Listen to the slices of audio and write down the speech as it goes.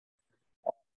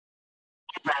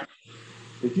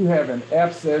if you have an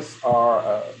abscess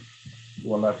or,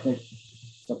 well, I think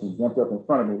something jumped up in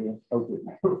front of me here. Okay.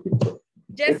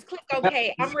 Just click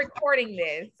OK. I'm recording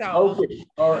this. So okay,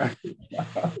 all right.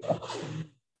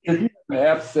 If you have an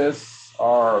abscess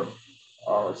or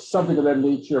something of that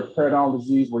nature, periodontal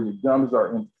disease where your gums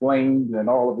are inflamed and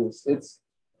all of this,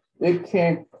 it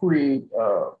can create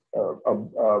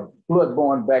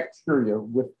blood-borne bacteria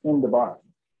within the body.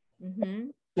 mm-hmm.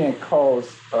 It can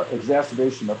cause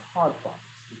exacerbation of heart problems.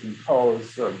 It can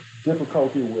cause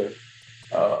difficulty with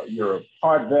your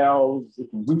heart valves. It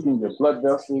can weaken your blood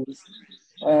vessels.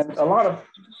 And a lot of,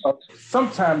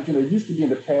 sometimes, it used to be in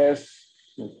the past,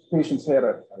 patients had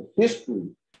a history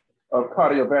of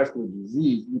cardiovascular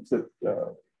disease. We took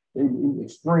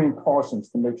extreme cautions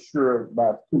to make sure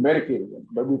by pre-medicating them.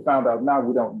 But we found out now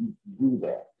we don't need to do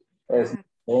that. As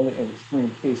only in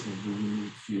extreme cases do we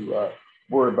need to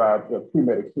worry about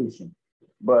pre-medication.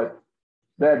 But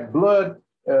that blood,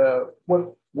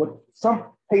 what some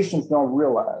patients don't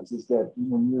realize is that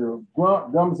when your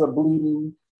gums are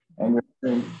bleeding and you're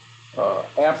having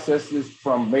abscesses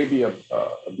from maybe a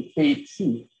decayed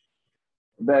tooth,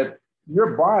 that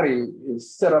your body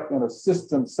is set up in a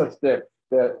system such that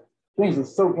things are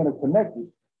so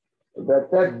interconnected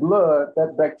that blood,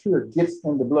 that bacteria gets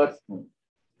in the bloodstream.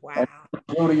 Wow. And it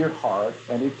go to your heart,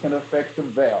 and it can affect the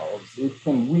valves. It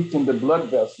can weaken the blood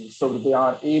vessels so that they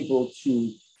aren't able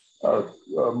to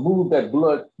move that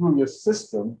blood through your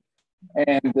system,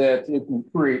 and that it can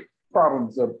create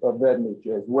problems of that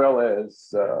nature, as well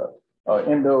as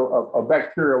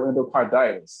bacterial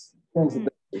endocarditis, things of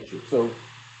that nature. So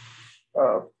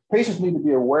patients need to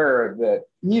be aware that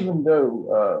even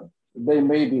though they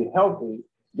may be healthy,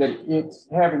 that it's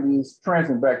having these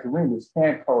transient bacteremias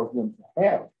can cause them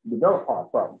to develop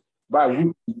heart problems by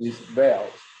weakening these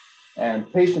valves. And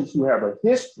patients who have a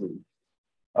history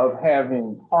of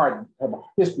having have a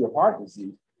history of heart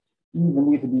disease even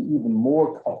need to be even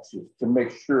more cautious to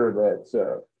make sure that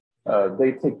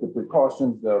they take the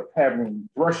precautions of having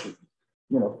brushing,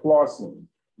 flossing,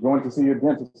 going to see your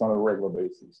dentist on a regular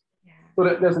basis. Yeah. So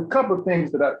there's a couple of things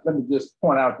that let me just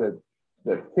point out that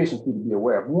patients need to be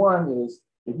aware of. One is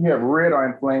if you have red or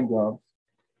inflamed gums,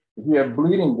 if you have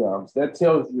bleeding gums, that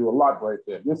tells you a lot right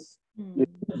there. If you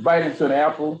bite into an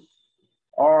apple,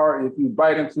 or if you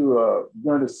bite into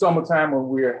during the summertime when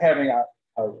we're having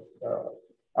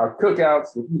our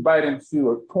cookouts, if you bite into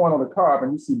a corn on the cob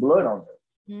and you see blood on there,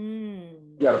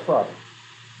 you got a problem.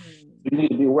 You need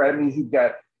to be aware. That means you've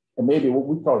got maybe what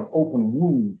we call an open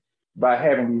wound by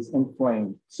having these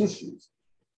inflamed tissues.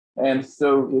 And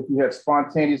so if you have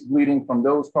spontaneous bleeding from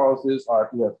those causes, or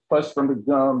if you have pus from the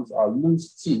gums, or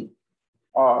loose teeth,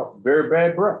 or very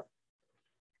bad breath,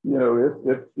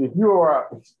 if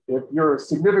your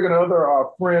significant other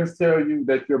or friends tell you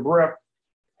that your breath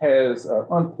has an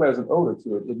unpleasant odor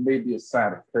to it, it may be a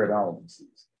sign of periodontal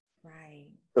disease. Right.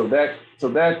 So that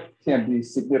can be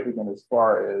significant as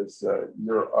far as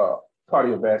your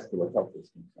cardiovascular health is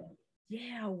concerned.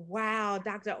 Yeah, wow,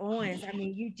 Dr. Owens. I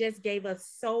mean, you just gave us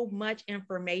so much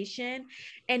information.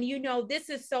 And this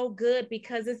is so good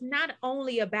because it's not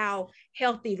only about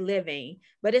healthy living,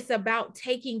 but it's about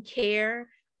taking care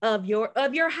of your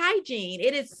hygiene.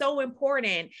 It is so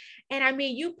important. And I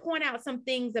mean, you point out some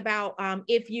things about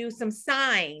some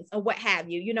signs or what have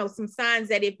you, some signs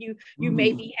that if you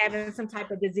may be having some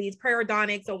type of disease,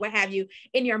 periodontics or what have you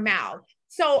in your mouth.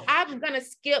 So I'm going to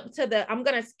skip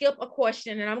a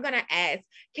question and I'm going to ask,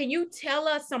 can you tell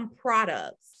us some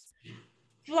products,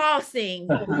 flossing,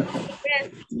 what's the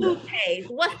best toothpaste,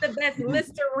 what's the best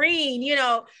Listerine,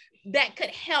 that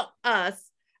could help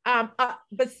us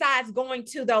besides going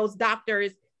to those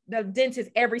doctors, the dentist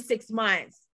every 6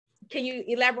 months? Can you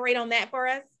elaborate on that for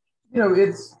us?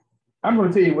 I'm going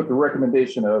to tell you what the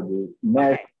recommendation of the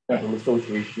National Dental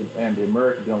Association and the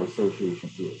American Dental Association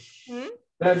is. Mm-hmm.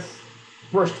 That's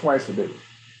brush twice a day.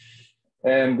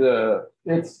 And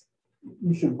you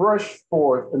should brush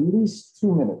for at least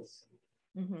 2 minutes.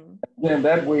 Mm-hmm. Then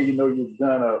that way, you've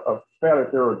done a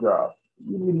fairly thorough job.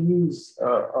 You need to use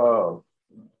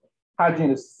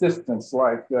hygiene assistants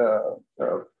like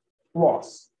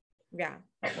floss. Yeah.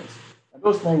 And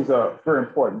those things are very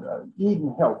important.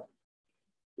 Eating healthy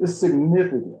is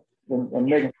significant in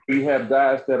making sure you have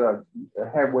diets that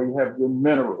where you have your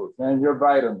minerals and your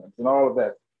vitamins and all of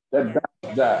that balanced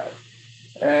diet.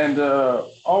 And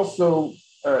also,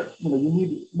 you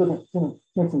need to look at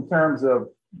things in terms of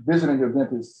visiting your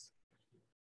dentist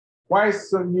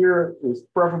twice a year is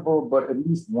preferable, but at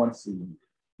least once a year.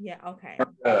 Yeah, okay.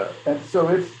 And so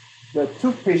the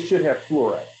toothpaste should have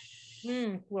fluoride.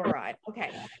 Fluoride.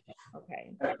 Okay.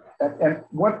 Okay. And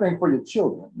one thing for your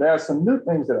children, there are some new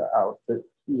things that are out that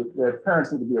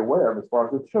parents need to be aware of as far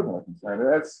as their children are concerned.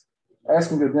 And that's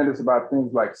asking the dentist about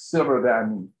things like silver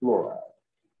diamine fluoride,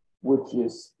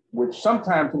 which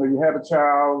sometimes, you have a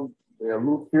child, they're a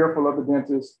little fearful of the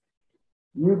dentist.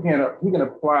 He can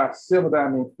apply silver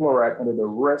diamine fluoride and it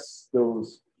arrests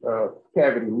those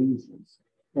cavity lesions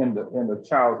in the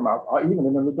child's mouth or even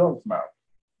in an adult's mouth.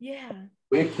 Yeah.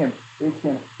 It can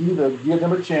either give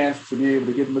them a chance to be able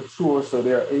to get mature so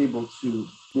they're able to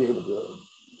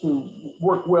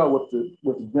work well with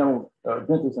the dental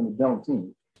dentist and the dental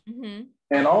team. Mm-hmm.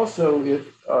 And also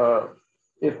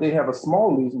if they have a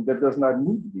small lesion that does not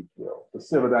need to be filled, the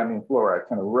silver diamine fluoride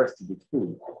can arrest the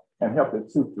tooth and help the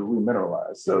tooth to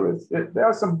remineralize. So there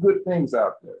are some good things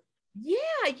out there.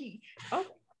 Yeah.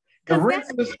 The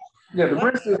rinses. Yeah, the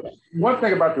rinses. One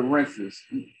thing about the rinses,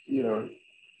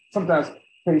 sometimes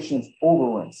patients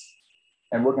over rinse.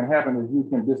 And what can happen is you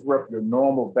can disrupt your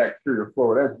normal bacterial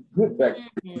flora. That's good bacteria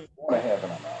you want to have in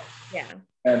our mouth. Yeah.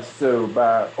 And so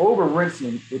by over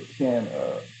rinsing, it can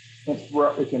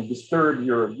disturb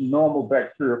your normal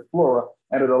bacterial flora,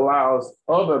 and it allows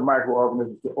other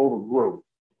microorganisms to overgrow.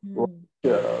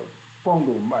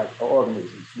 Fungal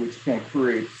microorganisms, which can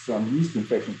create some yeast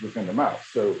infections within the mouth.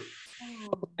 So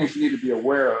things you need to be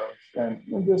aware of,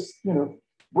 and just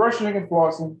brushing and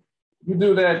flossing. You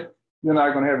do that, you're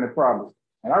not going to have any problems.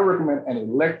 And I recommend an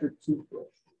electric toothbrush.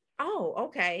 Oh,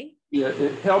 okay. Yeah,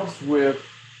 it helps with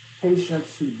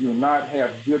patients who do not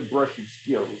have good brushing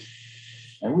skills.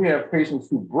 And we have patients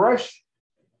who brush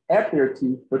at their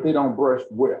teeth, but they don't brush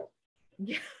well.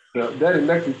 Yeah. That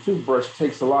electric toothbrush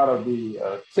takes a lot of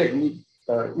the technique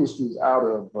issues out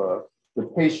of the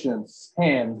patient's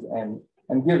hands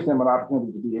and gives them an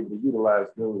opportunity to be able to utilize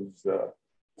those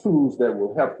tools that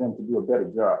will help them to do a better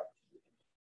job.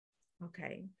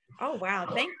 Okay. Oh, wow.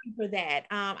 Thank you for that.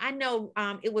 I know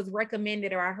it was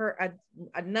recommended, or I heard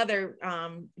another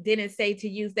dentist say to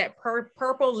use that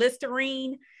purple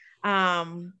Listerine.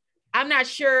 I'm not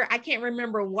sure. I can't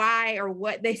remember why or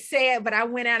what they said, but I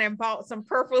went out and bought some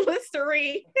purple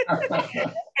Listerine.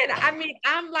 And I mean,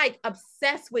 I'm like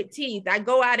obsessed with teeth. I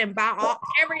go out and buy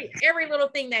every little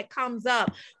thing that comes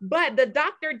up. But the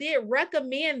doctor did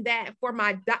recommend that for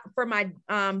my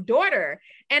daughter.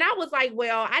 And I was like,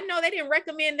 well, I know they didn't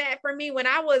recommend that for me when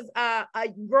I was a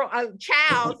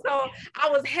child. So I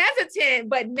was hesitant,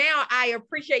 but now I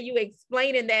appreciate you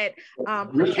explaining that.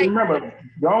 Just remember,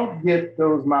 don't get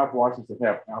those mouthwashes that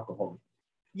have alcohol.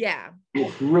 Yeah.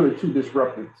 It's really too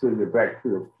disruptive to your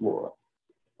bacterial flora.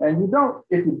 And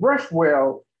if you brush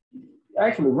well,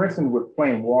 actually rinsing with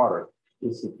plain water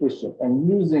is sufficient, and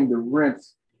using the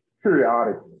rinse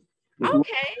periodically.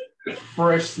 Okay.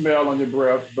 Fresh smell on your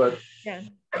breath, but yeah.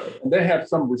 And they have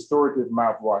some restorative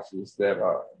mouthwashes that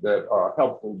are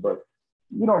helpful, but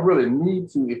you don't really need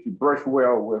to if you brush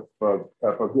well with a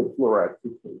good fluoride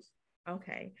toothpaste.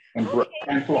 Okay. And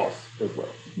floss as well.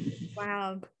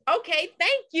 Wow. Okay.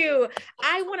 Thank you.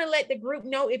 I want to let the group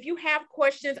know if you have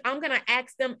questions, I'm going to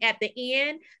ask them at the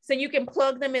end, so you can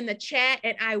plug them in the chat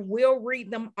and I will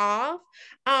read them off.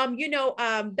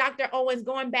 Dr. Owens,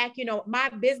 going back, my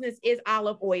business is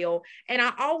olive oil, and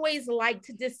I always like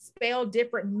to dispel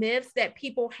different myths that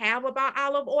people have about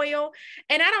olive oil.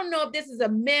 And I don't know if this is a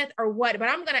myth or what, but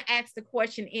I'm going to ask the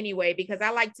question anyway, because I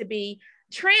like to be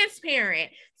transparent.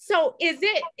 So is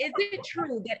it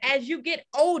true that as you get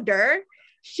older,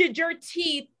 should your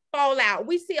teeth fall out?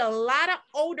 We see a lot of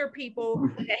older people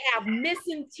that have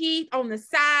missing teeth on the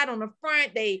side, on the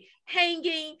front, they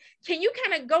hanging. Can you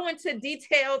kind of go into some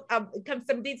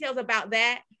details about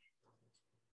that?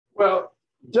 Well,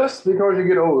 just because you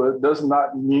get older does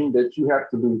not mean that you have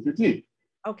to lose your teeth.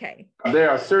 Okay. There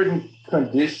are certain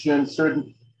conditions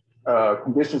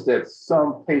that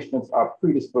some patients are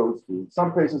predisposed to.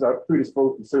 Some patients are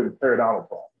predisposed to certain periodontal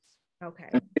problems. Okay.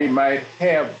 And they might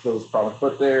have those problems,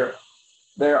 but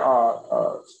there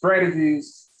are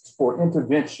strategies for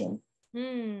intervention.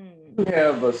 If you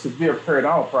have a severe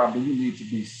periodontal problem, you need to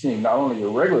be seeing not only a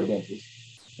regular dentist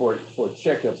for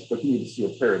checkups, but you need to see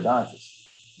a periodontist.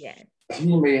 Yeah.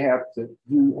 He may have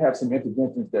some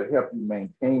interventions that help you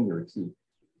maintain your teeth.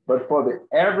 But for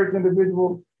the average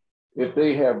individual, if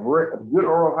they have good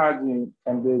oral hygiene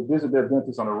and they visit their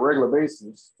dentist on a regular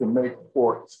basis to make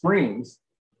for screenings,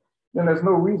 then there's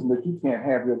no reason that you can't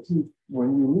have your teeth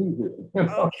when you leave here. You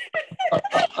know?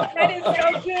 That is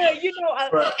so good.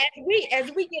 Right.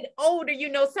 As we get older,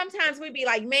 sometimes we be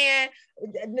like, man,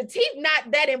 the teeth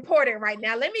not that important right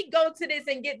now. Let me go to this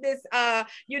and get this,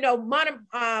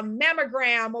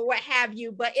 mammogram or what have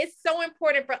you. But it's so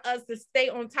important for us to stay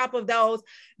on top of those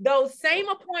same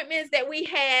appointments that we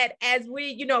had as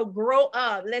we, grow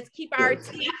up. Let's keep our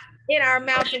teeth in our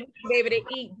mouth so we can be able to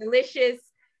eat delicious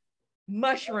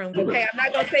mushrooms. Okay, I'm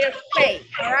not gonna say a steak.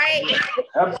 All right.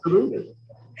 Absolutely.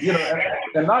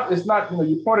 It's not,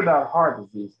 you pointed out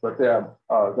heart disease, but there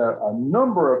are a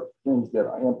number of things that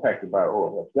are impacted by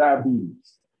oral health.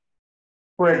 Diabetes,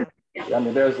 pregnancy. I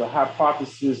mean, there's a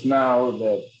hypothesis now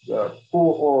that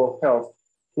poor oral health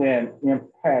can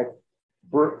impact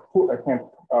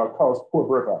cause poor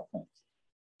birth outcomes.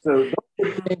 So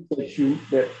those are things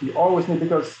that you always need,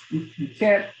 because you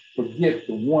can't forget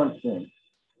the one thing,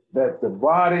 that the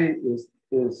body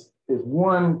is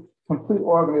one complete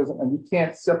organism, and you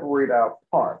can't separate out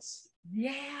parts.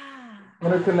 Yeah.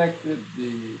 Interconnected.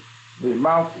 The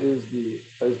mouth is the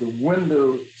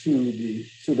window to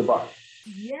the body.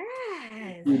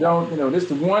 Yes. You don't, this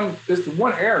the one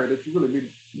area that you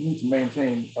really need to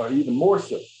maintain even more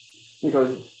so,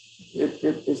 because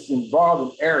it's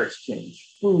involved in air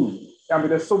exchange, food. I mean,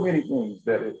 there's so many things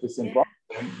that it's involved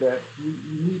in that you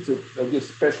need to give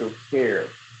special care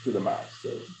to the mouth.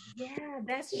 So yeah,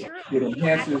 that's true. It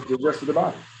enhances the rest of the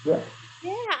body. Yeah.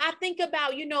 Yeah, I think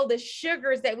about, the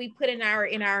sugars that we put in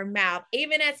our mouth.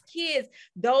 Even as kids,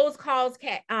 those cause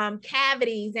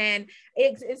cavities, and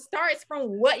it starts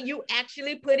from what you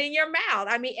actually put in your mouth.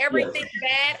 I mean, everything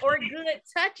bad or good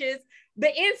touches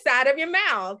the inside of your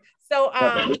mouth. So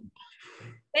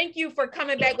thank you for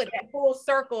coming back with that full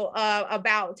circle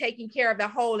about taking care of the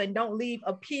whole and don't leave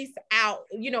a piece out,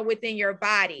 within your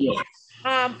body. Yes.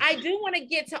 I do want to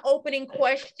get to opening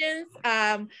questions.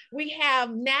 We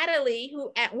have Natalie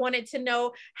who wanted to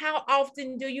know, how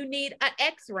often do you need an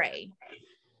X-ray?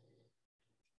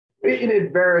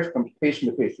 It varies from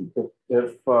patient to patient.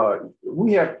 If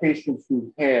we have patients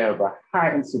who have a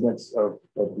high incidence of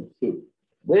decay,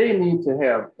 they need to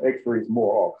have X-rays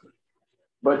more often.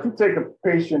 But you take a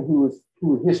patient who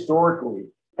historically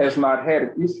has not had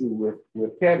an issue with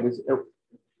cavities,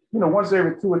 once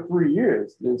every 2 or 3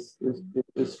 years is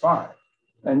fine.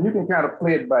 And you can kind of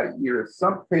play it by ear.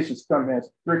 Some patients come in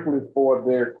strictly for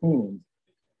their cleanings,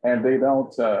 and they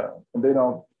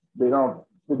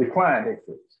decline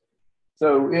X-rays.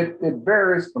 So it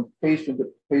varies from patient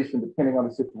to patient depending on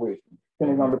the situation,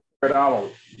 depending on the periodontal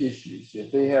issues.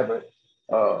 If they have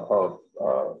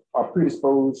are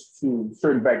predisposed to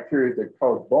certain bacteria that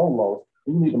cause bone loss,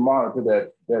 you need to monitor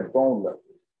that bone level.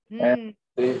 And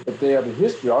if they have a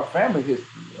history, our family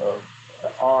history of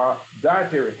our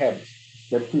dietary habits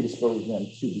that predispose them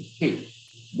to decay,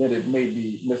 then it may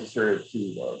be necessary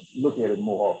to look at it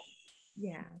more often.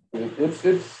 Yeah. It's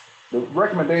the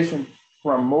recommendation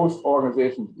from most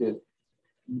organizations is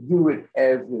do it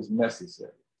as is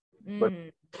necessary, but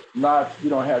you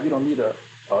don't need a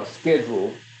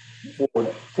schedule for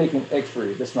taking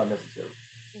X-rays. That's not necessary.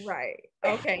 Right.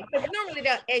 Okay. Because normally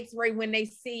they'll X-ray when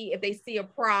if they see a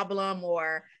problem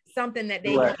or something that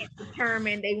they can't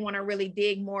determine. They want to really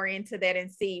dig more into that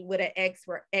and see with an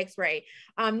X-ray.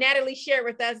 Natalie shared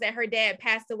with us that her dad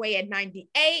passed away at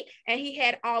 98 and he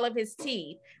had all of his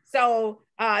teeth. So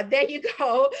there you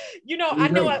go. I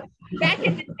know back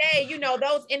in the day,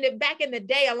 back in the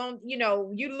day alone,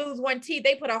 you lose one teeth,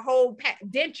 they put a whole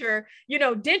denture,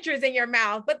 dentures in your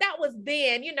mouth. But that was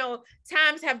then,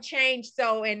 times have changed.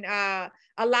 So, and a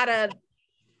lot of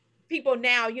people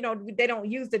now, they don't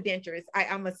use the dentures.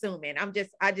 I'm assuming.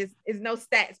 There's no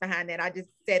stats behind that. I just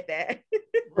said that.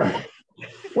 Right.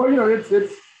 Well,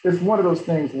 it's one of those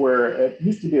things where it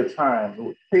used to be a time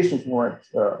where patients weren't,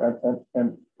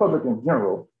 and public in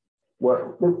general,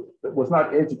 was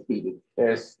not educated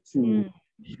as to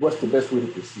what's the best way to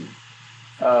proceed.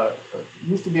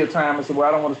 Used to be a time I said, well,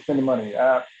 I don't want to spend the money.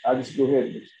 I just go ahead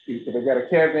and if I got a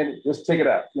cavity in it, just take it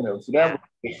out. So that was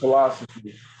the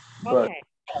philosophy. But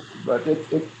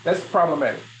that's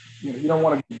problematic. You don't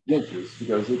want to get dentures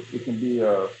because it can be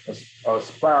a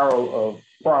spiral of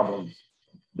problems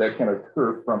that can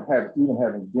occur from even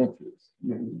having dentures.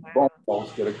 Bone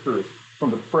loss that occurs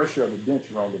from the pressure of the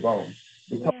denture on the bone.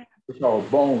 It's called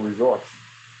bone resorption,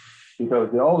 because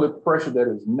the only pressure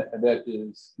that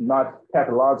is not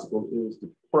pathological is the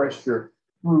pressure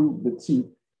through the teeth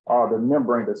or the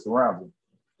membrane that surrounds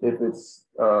it. If it's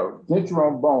denture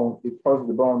on bone, it causes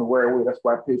the bone to wear away. That's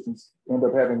why patients end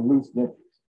up having loose dentures.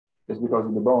 It's because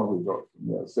of the bone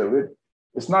resorption. So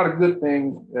it's not a good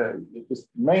thing. Just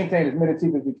maintain as many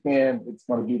teeth as you can. It's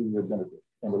going to be to your benefit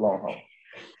in the long haul.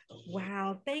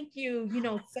 Wow. Thank you,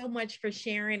 so much for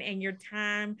sharing and your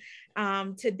time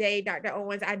today, Dr.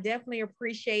 Owens. I definitely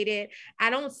appreciate it. I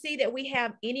don't see that we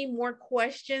have any more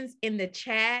questions in the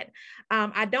chat.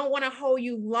 I don't want to hold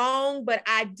you long, but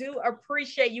I do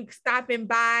appreciate you stopping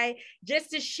by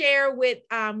just to share with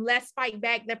Let's Fight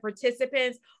Back, the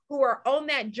participants who are on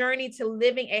that journey to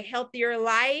living a healthier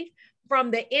life,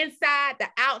 from the inside, the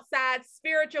outside,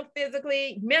 spiritual,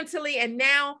 physically, mentally, and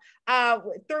now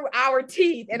through our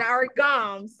teeth and our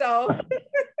gums. So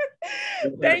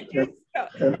thank you.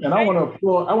 And I want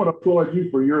to applaud you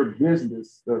for your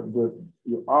business with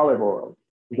your olive oil,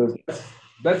 because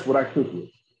that's what I cook with.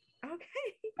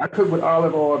 Okay. I cook with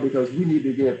olive oil because we need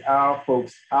to get our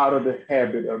folks out of the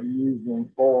habit of using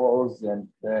oils and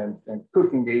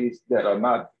cooking aids that are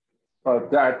not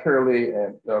dietarily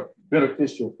and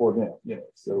beneficial for them.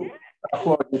 So I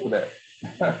applaud you for that.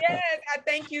 Yes, I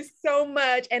thank you so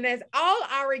much. And as all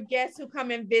our guests who come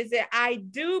and visit, I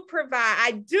do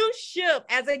ship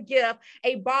as a gift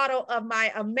a bottle of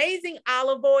my amazing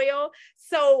olive oil.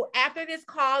 So after this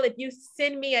call, if you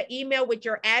send me an email with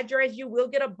your address, you will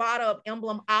get a bottle of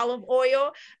Emblem Olive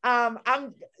Oil. That's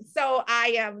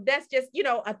just,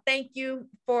 a thank you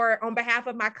on behalf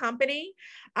of my company.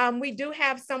 We do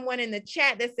have someone in the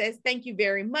chat that says, thank you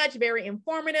very much. Very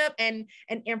informative and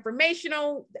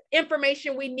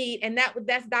information we need. And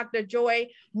that's Dr. Joy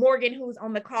Morgan, who's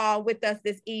on the call with us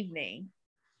this evening.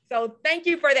 So thank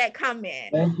you for that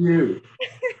comment. Thank you.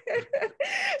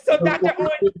 So Dr.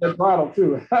 Owens. That bottle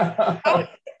too.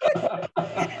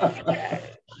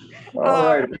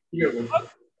 All right.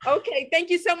 Okay. Thank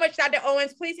you so much, Dr.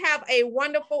 Owens. Please have a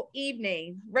wonderful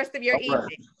evening, rest of your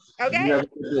evening. Okay. You have a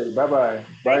good day. Bye-bye.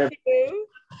 Thank you.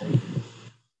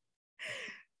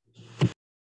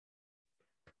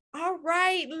 All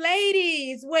right,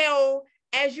 ladies. Well,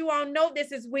 as you all know,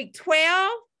 this is week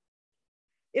 12.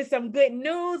 It's some good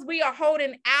news. We are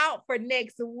holding out for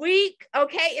next week.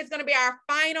 Okay, it's going to be our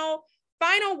final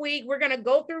week. We're going to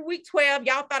go through week 12.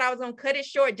 Y'all thought I was going to cut it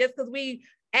short just because we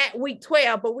at week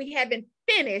 12, but we haven't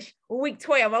finished week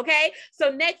 12. Okay, so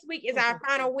next week is our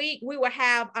final week. We will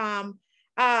have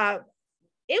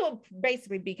it will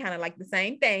basically be kind of like the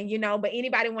same thing, but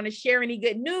anybody want to share any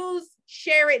good news,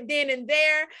 share it then and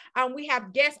there. We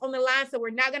have guests on the line, so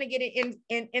we're not going to get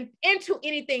into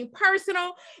anything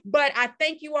personal, but I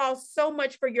thank you all so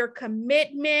much for your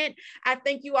commitment. I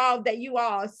thank you all that you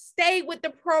all stay with the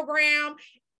program,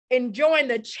 enjoying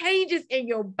the changes in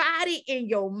your body, in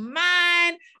your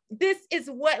mind. This is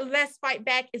what Let's Fight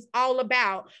Back is all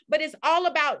about, but it's all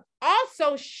about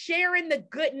also sharing the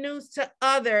good news to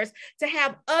others, to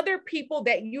have other people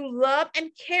that you love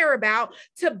and care about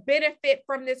to benefit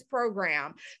from this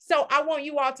program. So I want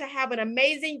you all to have an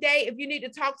amazing day. If you need to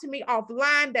talk to me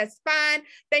offline, that's fine.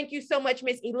 Thank you so much,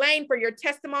 Miss Elaine, for your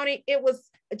testimony. It was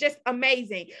just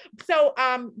amazing. So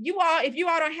if you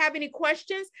all don't have any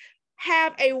questions,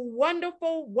 have a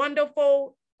wonderful,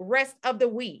 wonderful rest of the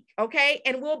week. Okay.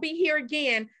 And we'll be here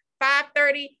again,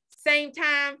 5:30, same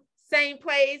time, same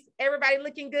place. Everybody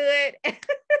looking good.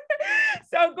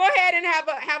 So go ahead and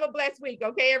have a blessed week.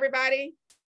 Okay, everybody.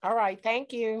 All right.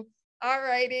 Thank you. All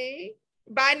righty.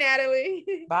 Bye,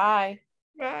 Natalie. Bye.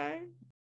 Bye.